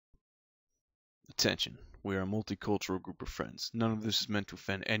Attention, we are a multicultural group of friends. None of this is meant to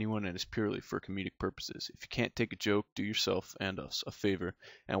offend anyone and is purely for comedic purposes. If you can't take a joke, do yourself and us a favor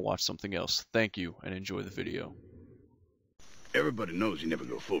and watch something else. Thank you and enjoy the video. Everybody knows you never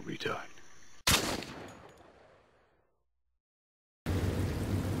go full retard.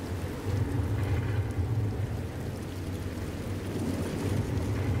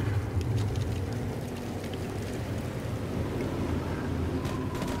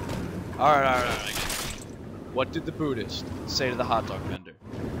 Alright. What did the Buddhist say to the hot dog vendor?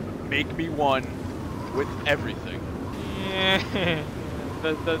 Make me one with everything. Yeah.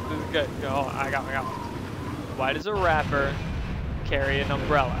 This is good. I got. Why does a rapper carry an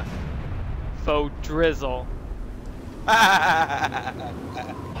umbrella? Faux drizzle.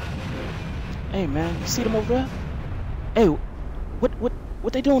 Hey man, you see them over there? Hey,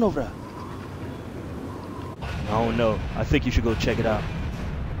 what they doing over there? I don't know. I think you should go check it out.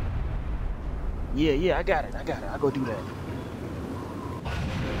 Yeah, I got it. I'll go do that.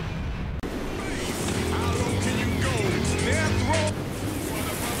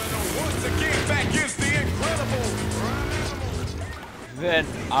 Then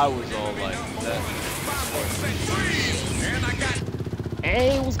I was all like that.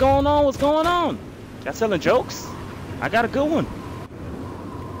 Hey, what's going on? Y'all selling jokes? I got a good one.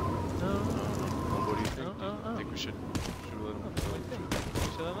 What do you think? I think we should let him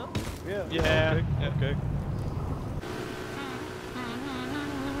know. Yeah. Okay.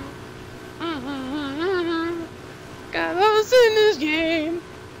 Got us in this game.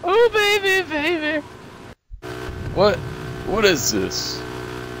 Oh baby. What is this?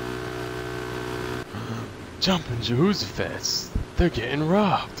 Jumping Jehoshaphat. They're getting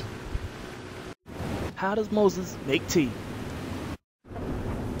robbed. How does Moses make tea?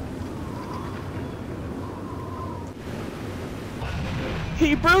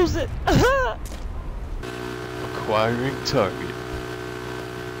 He brews it. Acquiring target.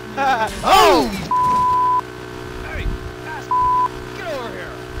 Oh! Hey, ass, get over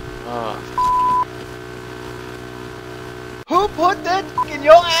here. Who put that in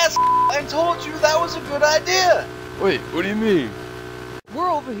your ass and told you that was a good idea? Wait, what do you mean? We're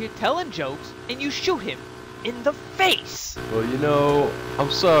over here telling jokes, and you shoot him in the face. Well, you know,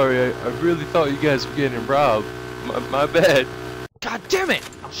 I'm sorry. I really thought you guys were getting robbed. My bad. God damn it!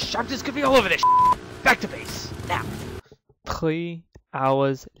 I'm just gonna be all over this. Back to base now. 3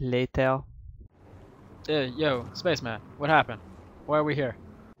 hours later. Yo, spaceman, what happened? Why are we here?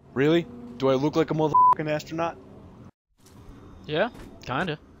 Really? Do I look like a motherfucking astronaut? Yeah,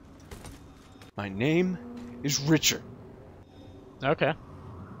 kinda. My name is Richard. Okay.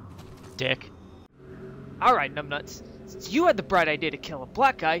 Dick. Alright, numbnuts. Since you had the bright idea to kill a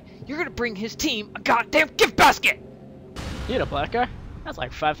black guy, you're gonna bring his team a goddamn gift basket! You hit a black guy? That's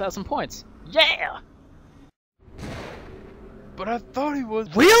like 5,000 points. Yeah! But I thought he was.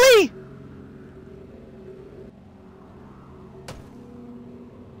 Really?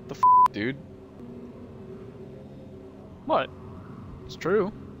 The dude. What? It's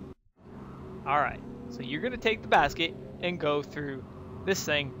true. Alright, so you're gonna take the basket and go through this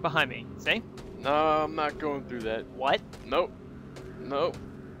thing behind me, see? No, I'm not going through that. What? Nope.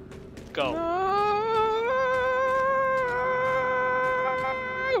 Go. No.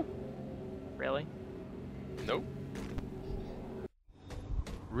 Really? Nope.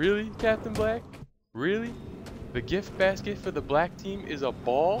 Really, Captain Black? Really? The gift basket for the black team is a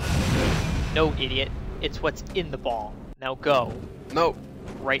ball? No, idiot. It's what's in the ball. Now go. Nope.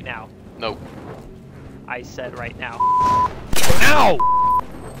 Right now. Nope. I said right now. Ow!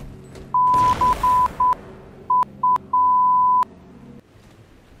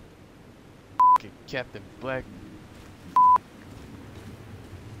 Captain Black.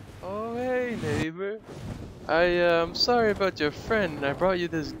 Oh, hey, neighbor. I'm sorry about your friend. I brought you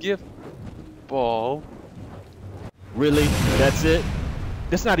this gift ball. Really? That's it?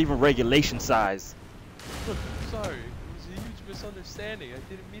 That's not even regulation size. Look, I'm sorry. It was a huge misunderstanding. I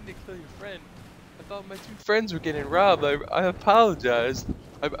didn't mean to kill your friend. I thought my 2 friends were getting robbed. I apologize.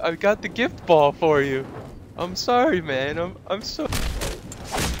 I got the gift ball for you. I'm sorry, man. I'm so.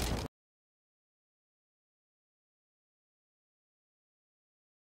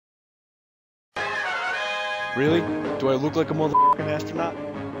 Really? Do I look like a motherfucking astronaut?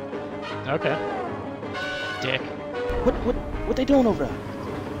 Okay. Dick. What they doing over there?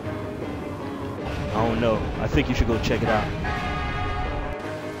 I don't know. I think you should go check it out.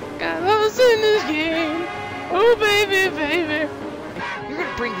 Got us in this game. Oh baby. You're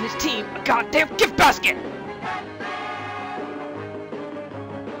gonna bring his team a goddamn gift basket!